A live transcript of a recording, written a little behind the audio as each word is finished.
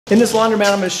In this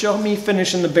laundromat, I'm going to show me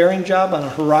finishing the bearing job on a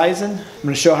horizon. I'm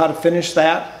going to show how to finish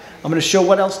that. I'm going to show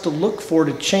what else to look for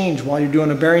to change while you're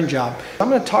doing a bearing job. I'm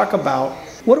going to talk about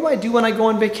what do I do when I go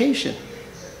on vacation?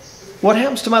 What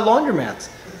happens to my laundromats?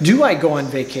 Do I go on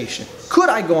vacation? Could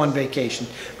I go on vacation?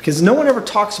 Because no one ever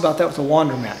talks about that with a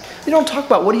laundromat. They don't talk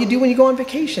about what do you do when you go on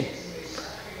vacation?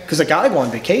 Because I gotta go on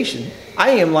vacation. I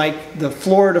am like the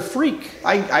Florida freak.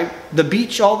 The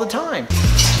beach all the time.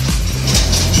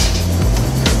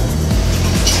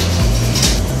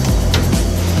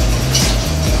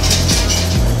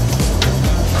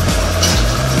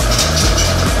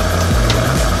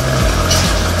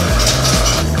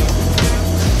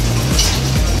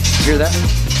 Hear that?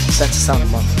 That's the sound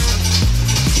of money.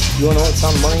 You wanna know what the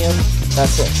sound of money is?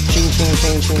 That's it. Ching, ching,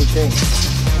 ching, ching, ching.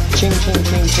 Ching, ching,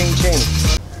 ching, ching, ching.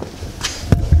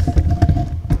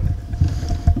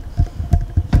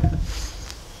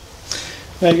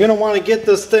 Now you're gonna wanna get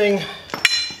this thing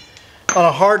on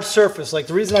a hard surface. Like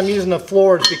the reason I'm using the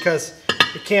floor is because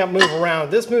it can't move around.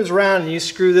 If this moves around and you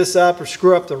screw this up or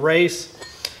screw up the race,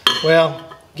 well,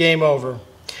 game over.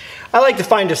 I like to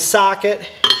find a socket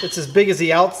that's as big as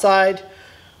the outside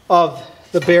of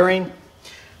the bearing.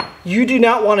 You do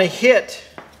not want to hit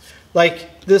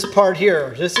like this part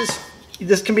here.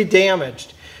 This can be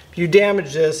damaged. If you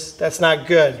damage this, that's not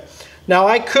good. Now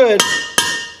I could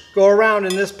go around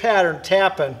in this pattern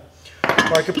tapping,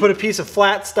 or I could put a piece of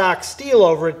flat stock steel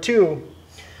over it too,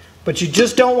 but you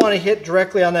just don't want to hit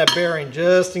directly on that bearing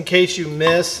just in case you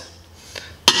miss.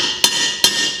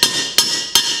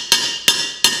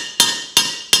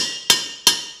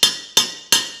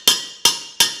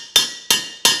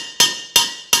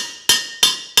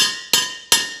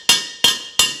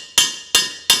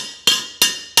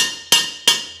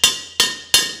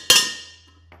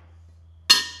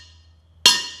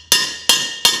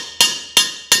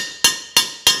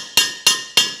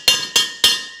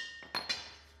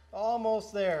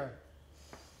 Almost there.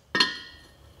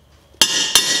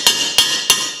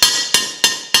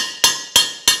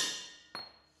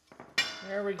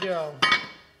 There we go.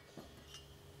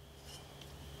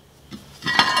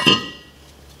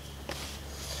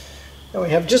 Now we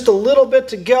have just a little bit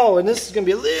to go, and this is going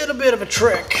to be a little bit of a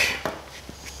trick.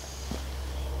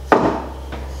 A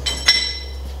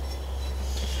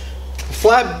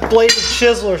flat bladed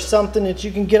chisel or something that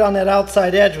you can get on that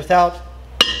outside edge without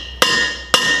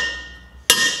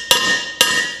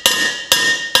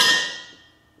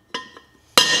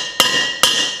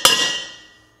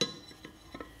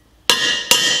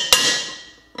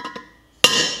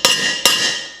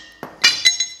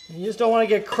You just don't want to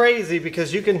get crazy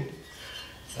because you can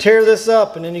tear this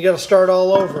up and then you got to start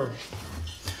all over.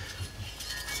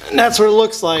 And that's what it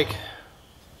looks like.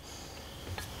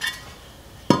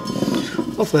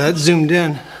 Hopefully that's zoomed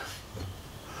in.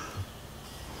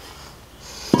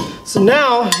 So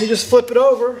now you just flip it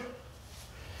over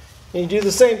and you do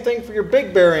the same thing for your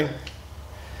big bearing.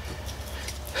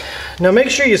 Now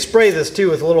make sure you spray this too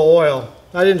with a little oil.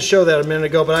 I didn't show that a minute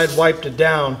ago, but I had wiped it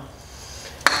down.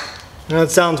 Now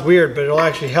it sounds weird, but it'll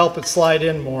actually help it slide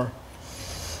in more.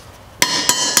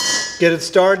 Get it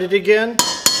started again.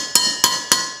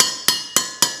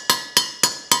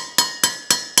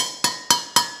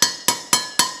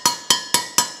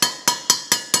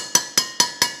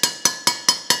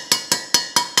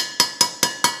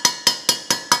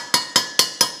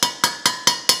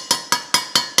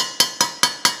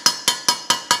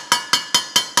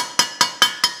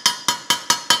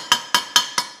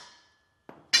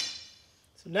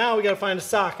 So now we got to find a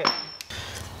socket.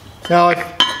 Now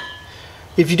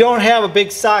if you don't have a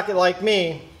big socket like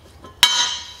me,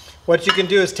 what you can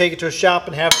do is take it to a shop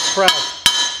and have it pressed.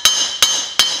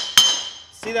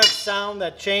 See that sound,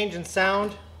 that change in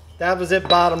sound? That was it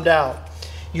bottomed out.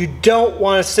 You don't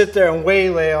want to sit there and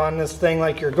waylay on this thing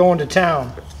like you're going to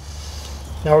town.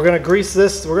 Now we're going to grease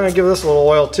this, we're going to give this a little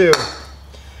oil too,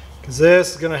 because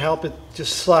this is going to help it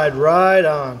just slide right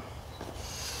on.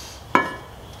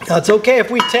 Now it's okay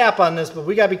if we tap on this, but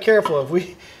we got to be careful. If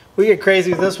we get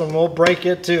crazy with this one, we'll break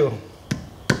it too.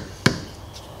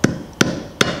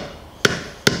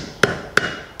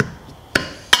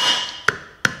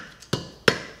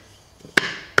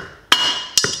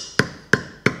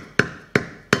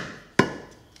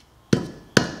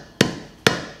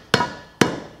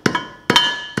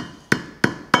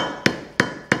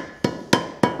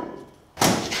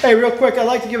 Hey, real quick, I'd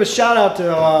like to give a shout out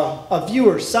to a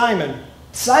viewer, Simon.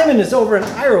 Simon is over in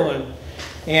Ireland,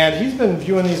 and he's been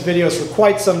viewing these videos for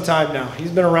quite some time now. He's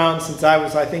been around since I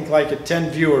was, I think, like at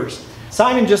 10 viewers.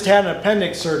 Simon just had an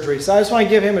appendix surgery, so I just want to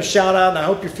give him a shout out, and I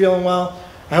hope you're feeling well.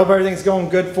 I hope everything's going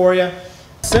good for you.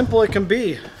 Simple it can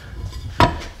be.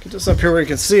 Get this up here where you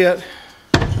can see it.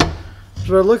 That's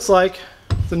what it looks like.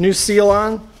 The new seal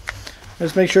on.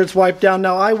 Just make sure it's wiped down.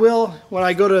 Now I will, when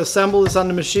I go to assemble this on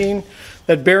the machine,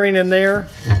 that bearing in there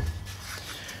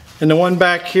and the one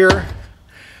back here,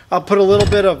 I'll put a little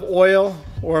bit of oil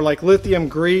or like lithium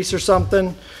grease or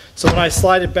something, so when I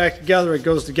slide it back together, it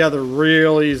goes together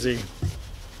real easy.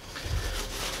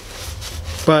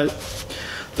 But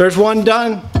there's one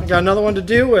done. I got another one to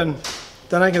do, and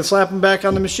then I can slap them back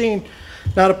on the machine.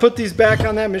 Now to put these back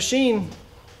on that machine,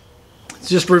 it's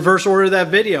just reverse order that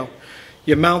video.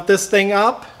 You mount this thing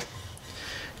up,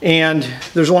 and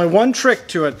there's only one trick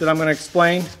to it that I'm going to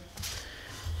explain,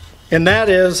 and that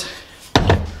is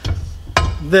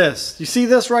this. You see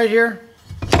this right here?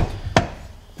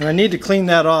 And I need to clean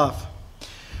that off.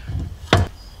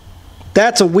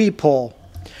 That's a weep hole.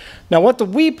 Now what the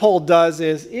weep hole does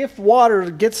is, if water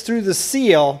gets through the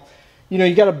seal, you know,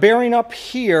 you got a bearing up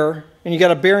here and you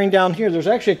got a bearing down here. There's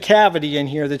actually a cavity in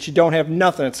here that you don't have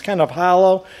nothing. It's kind of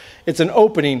hollow. It's an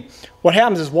opening. What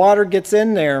happens is water gets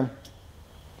in there,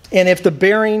 and if the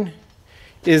bearing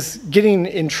is getting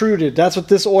intruded, that's what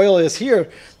this oil is here.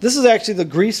 This is actually the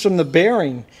grease from the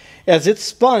bearing. As it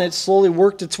spun, it slowly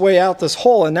worked its way out this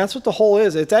hole, and that's what the hole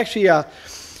is. It's actually a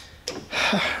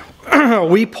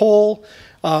weep hole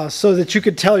so that you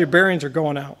could tell your bearings are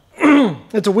going out.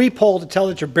 It's a weep hole to tell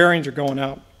that your bearings are going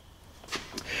out.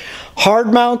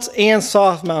 Hard mounts and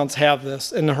soft mounts have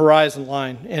this in the horizon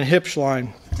line and hitch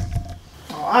line.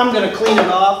 I'm going to clean it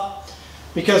off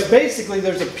because basically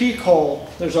there's a peak hole.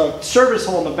 There's a service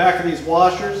hole in the back of these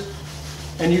washers,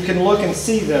 and you can look and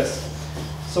see this.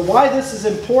 So why this is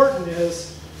important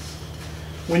is,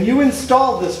 when you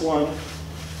install this one,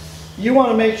 you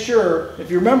want to make sure, if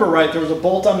you remember right, there was a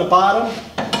bolt on the bottom.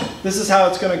 This is how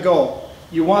it's going to go.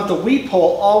 You want the weep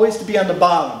hole always to be on the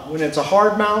bottom when it's a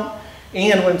hard mount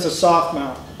and when it's a soft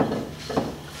mount.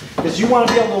 Because you want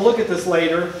to be able to look at this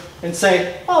later and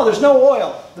say, oh, there's no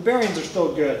oil. The bearings are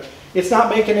still good. It's not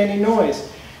making any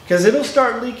noise. Because it'll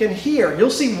start leaking here. You'll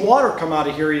see water come out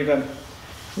of here even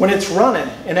when it's running,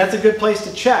 and that's a good place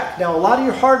to check. Now, a lot of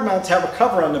your hard mounts have a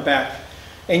cover on the back,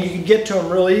 and you can get to them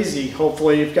real easy.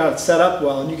 Hopefully you've got it set up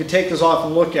well, and you can take this off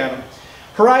and look at them.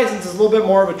 Horizons is a little bit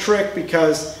more of a trick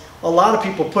because a lot of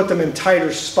people put them in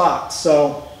tighter spots.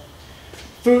 So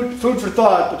food for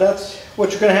thought, but that's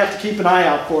what you're going to have to keep an eye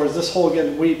out for, is this hole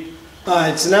getting weep.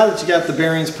 Alright, so now that you got the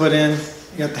bearings put in,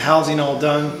 you got the housing all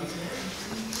done,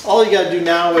 all you got to do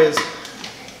now is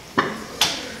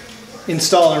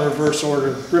install in reverse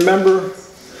order. Remember,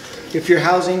 if your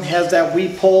housing has that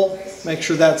weep hole, make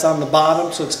sure that's on the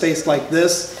bottom so it's faced like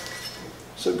this.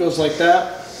 So it goes like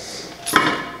that.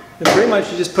 And pretty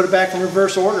much you just put it back in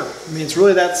reverse order. I mean, it's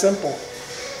really that simple.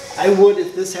 I would,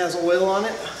 if this has oil on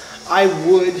it, I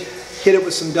would hit it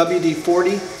with some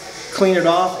WD-40, clean it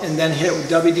off, and then hit it with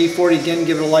WD-40 again,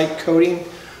 give it a light coating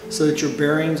so that your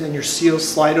bearings and your seals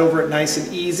slide over it nice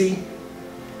and easy.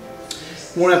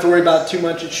 You won't have to worry about it too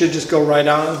much. It should just go right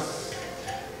on.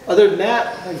 Other than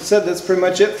that, like I said, that's pretty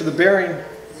much it for the bearing.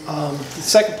 The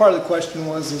second part of the question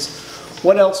was,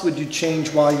 what else would you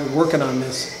change while you're working on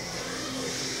this?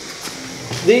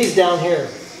 These down here,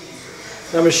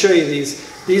 I'm going to show you these.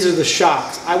 These are the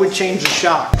shocks. I would change the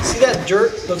shock. See that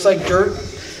dirt? Looks like dirt?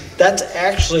 That's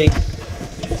actually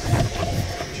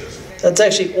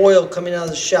oil coming out of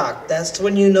the shock. That's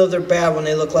when you know they're bad, when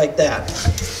they look like that.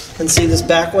 And see this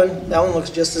back one? That one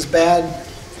looks just as bad.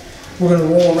 We're going to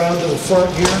roll around to the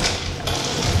front here.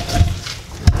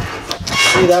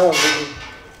 See, that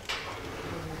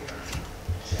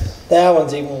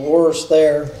one's even worse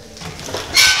there.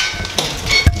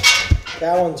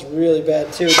 That one's really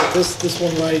bad too, but this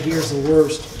one right here is the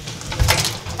worst.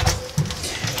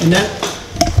 And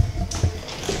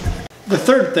the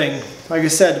third thing, like I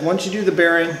said, once you do the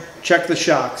bearing, check the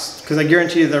shocks, because I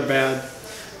guarantee you they're bad.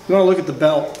 You want to look at the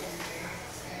belt.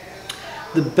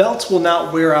 The belts will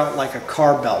not wear out like a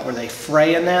car belt where they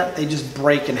fray in that, they just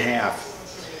break in half.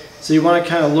 So you want to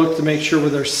kind of look to make sure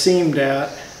where they're seamed at.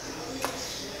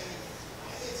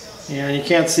 And you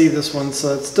can't see this one,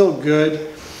 so it's still good.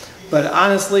 But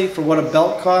honestly, for what a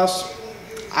belt costs,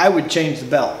 I would change the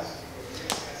belt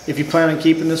if you plan on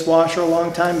keeping this washer a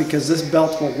long time, because this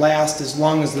belt will last as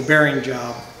long as the bearing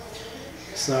job.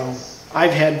 So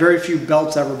I've had very few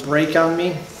belts ever break on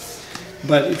me,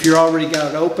 but if you're already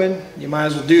got it open, you might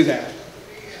as well do that.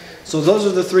 So those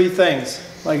are the three things.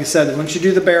 Like I said, once you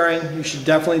do the bearing, you should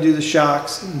definitely do the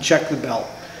shocks and check the belt.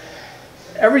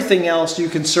 Everything else you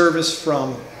can service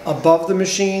from above the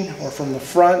machine or from the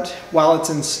front while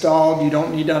it's installed. You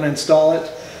don't need to uninstall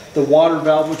it. The water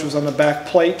valve, which was on the back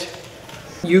plate,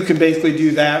 you can basically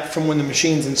do that from when the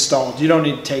machine's installed. You don't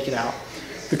need to take it out.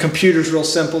 The computer's real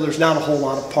simple. There's not a whole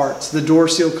lot of parts. The door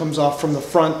seal comes off from the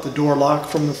front, the door lock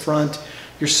from the front,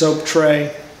 your soap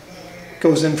tray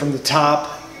goes in from the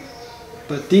top.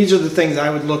 But these are the things I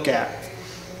would look at.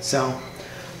 So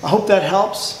I hope that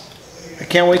helps. I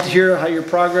can't wait to hear how your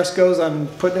progress goes. I'm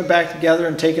putting it back together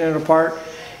and taking it apart.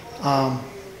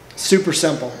 Super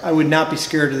simple. I would not be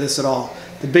scared of this at all.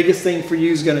 The biggest thing for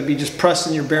you is going to be just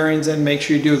pressing your bearings in. Make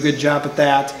sure you do a good job at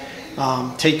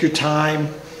that. Take your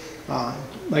time.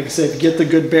 Like I said, if you get the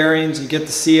good bearings, you get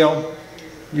the seal,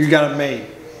 you got it made.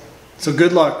 So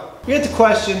good luck. We had the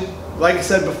question, like I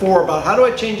said before, about how do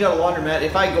I change out a laundromat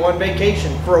if I go on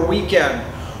vacation for a weekend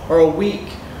or a week?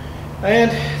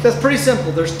 And that's pretty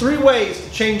simple. There's 3 ways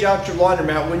to change out your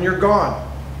laundromat when you're gone.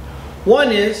 One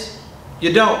is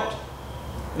you don't.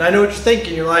 And I know what you're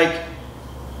thinking. You're like,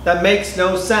 that makes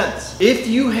no sense. If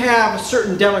you have a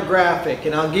certain demographic,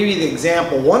 and I'll give you the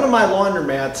example, one of my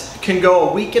laundromats can go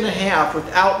a week and a half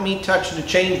without me touching the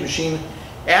change machine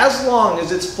as long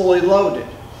as it's fully loaded.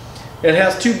 It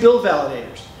has 2 bill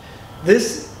validators.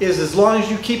 This is as long as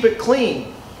you keep it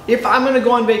clean. If I'm going to go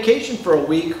on vacation for a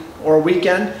week or a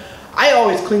weekend, I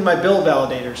always clean my bill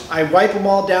validators. I wipe them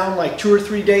all down like 2 or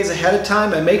 3 days ahead of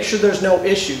time. I make sure there's no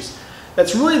issues.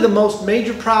 That's really the most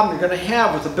major problem you're going to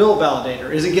have with a bill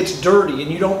validator, is it gets dirty and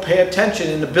you don't pay attention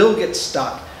and the bill gets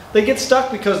stuck. They get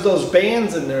stuck because those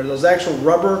bands in there, those actual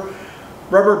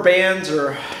rubber bands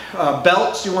or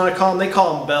belts, you want to call them, they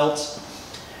call them belts,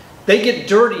 they get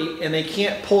dirty and they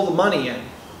can't pull the money in.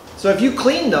 So if you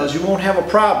clean those, you won't have a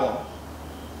problem.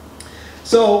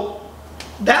 So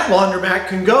that laundromat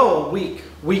can go a week,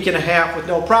 week and a half with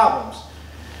no problems.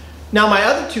 Now my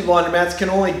other 2 laundromats can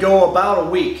only go about a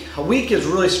week. A week is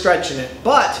really stretching it,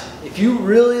 but if you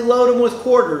really load them with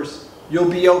quarters, you'll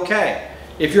be okay.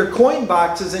 If your coin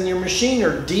boxes in your machine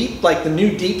are deep, like the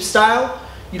new deep style,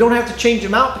 you don't have to change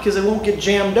them out because they won't get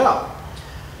jammed up.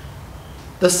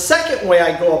 The second way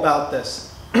I go about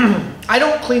this, I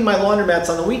don't clean my laundromats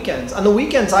on the weekends. On the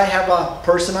weekends I have a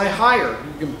person I hire.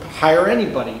 You can hire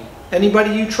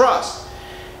anybody you trust.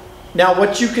 Now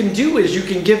what you can do is you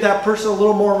can give that person a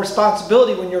little more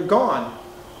responsibility when you're gone.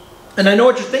 And I know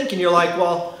what you're thinking. You're like,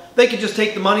 well, they could just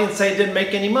take the money and say it didn't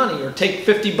make any money, or take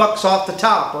 50 bucks off the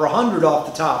top, or 100 off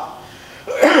the top.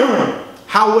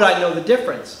 How would I know the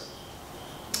difference?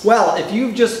 Well, if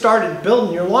you've just started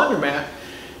building your laundromat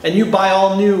and you buy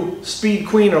all new Speed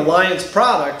Queen or Alliance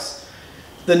products,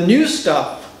 the new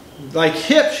stuff, like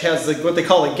Hipsch has what they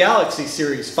call the Galaxy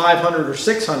series, 500 or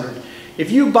 600. If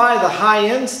you buy the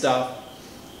high-end stuff,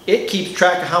 it keeps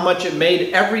track of how much it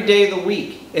made every day of the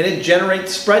week, and it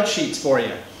generates spreadsheets for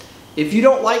you. If you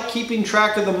don't like keeping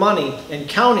track of the money and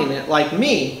counting it like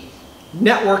me,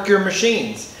 network your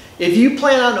machines. If you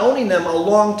plan on owning them a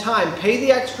long time, pay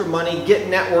the extra money, get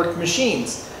networked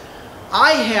machines.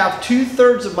 I have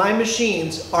 2/3 of my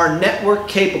machines are network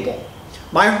capable.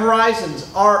 My Horizons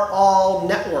are all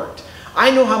networked.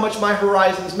 I know how much my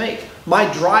Horizons make. My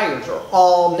dryers are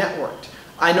all networked.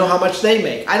 I know how much they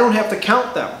make. I don't have to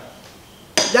count them.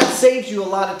 That saves you a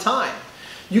lot of time.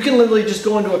 You can literally just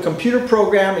go into a computer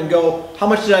program and go, how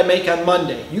much did I make on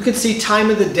Monday? You can see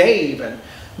time of the day even.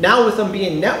 Now with them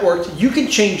being networked, you can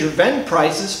change your vend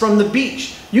prices from the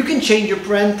beach. You can change your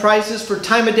vend prices for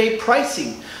time of day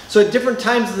pricing. So at different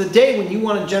times of the day when you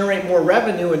want to generate more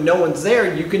revenue and no one's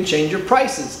there, you can change your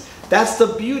prices. That's the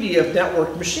beauty of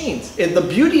networked machines. And the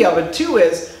beauty of it too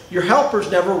is your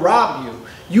helpers never rob you.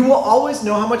 You will always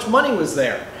know how much money was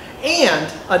there. And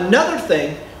another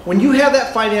thing, when you have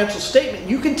that financial statement,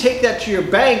 you can take that to your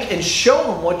bank and show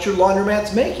them what your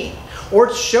laundromat's making.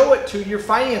 Or show it to your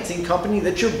financing company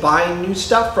that you're buying new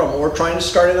stuff from or trying to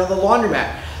start another laundromat.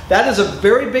 That is a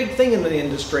very big thing in the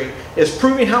industry, is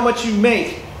proving how much you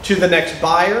make to the next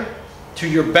buyer, to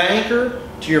your banker,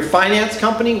 to your finance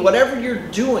company, whatever you're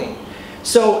doing.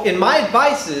 So in my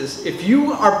advice is, if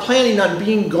you are planning on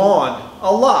being gone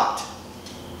a lot,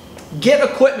 get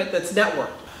equipment that's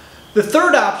networked. The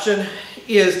third option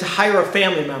is to hire a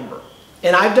family member.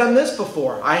 And I've done this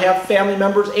before. I have family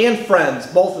members and friends,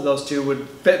 both of those two would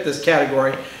fit this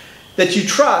category, that you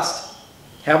trust,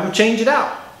 have them change it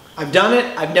out. I've done it.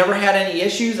 I've never had any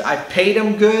issues. I've paid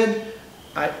them good.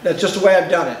 That's just the way I've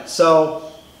done it.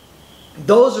 So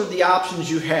those are the options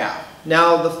you have.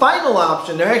 Now the final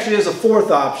option, there actually is a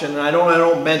fourth option, and I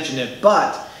don't mention it,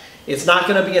 but it's not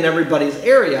going to be in everybody's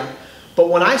area. But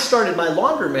when I started my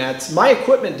laundromats, my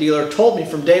equipment dealer told me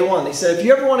from day one, they said, if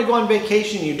you ever want to go on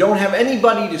vacation and you don't have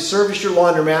anybody to service your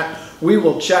laundromat, we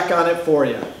will check on it for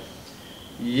you.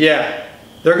 Yeah,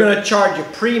 they're going to charge you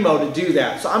primo to do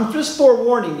that. So I'm just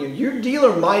forewarning you, your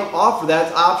dealer might offer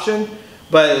that option,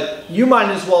 but you might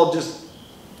as well just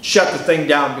shut the thing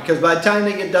down, because by the time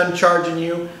they get done charging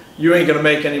you, you ain't gonna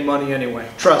make any money anyway,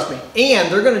 trust me.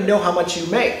 And they're gonna know how much you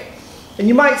make. And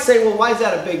you might say, well, why is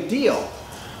that a big deal?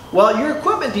 Well, your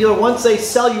equipment dealer, once they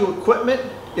sell you equipment,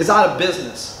 is out of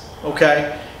business,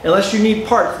 okay? Unless you need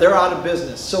parts, they're out of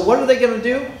business. So what are they gonna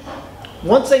do?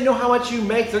 Once they know how much you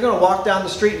make, they're gonna walk down the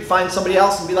street and find somebody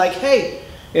else and be like, hey,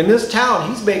 in this town,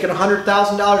 he's making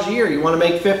 $100,000 a year. You wanna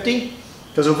make 50?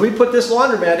 Because if we put this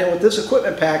laundromat in with this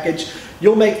equipment package,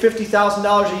 you'll make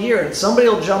 $50,000 a year, and somebody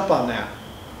will jump on that.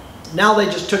 Now they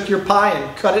just took your pie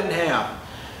and cut it in half.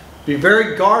 Be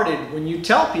very guarded when you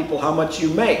tell people how much you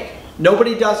make.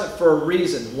 Nobody does it for a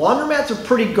reason. Laundromats are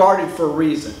pretty guarded for a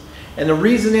reason. And the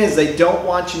reason is they don't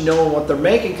want you knowing what they're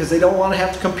making, because they don't want to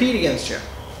have to compete against you.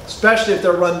 Especially if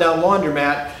they're a rundown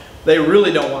laundromat, they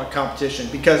really don't want competition,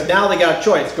 because now they got a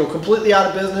choice. Go completely out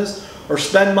of business or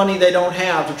spend money they don't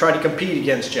have to try to compete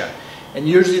against you. And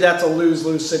usually that's a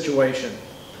lose-lose situation.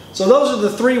 So those are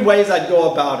the 3 ways I'd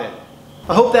go about it.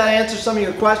 I hope that answers some of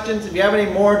your questions. If you have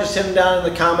any more, just hit them down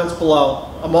in the comments below.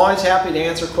 I'm always happy to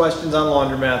answer questions on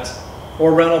laundromats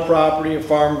or rental property or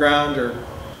farm ground. Or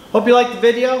hope you liked the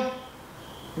video.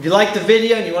 If you liked the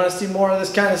video and you want to see more of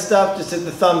this kind of stuff, just hit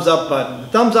the thumbs up button. The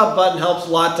thumbs up button helps a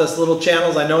lot to us little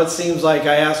channels. I know it seems like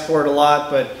I ask for it a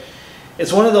lot, but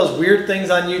it's one of those weird things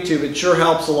on YouTube. It sure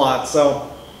helps a lot. So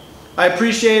I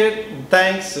appreciate it, and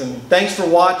thanks for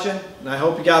watching. And I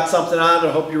hope you got something out of it.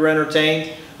 I hope you were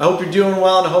entertained. I hope you're doing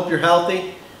well, and I hope you're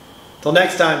healthy. Till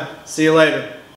next time, see you later.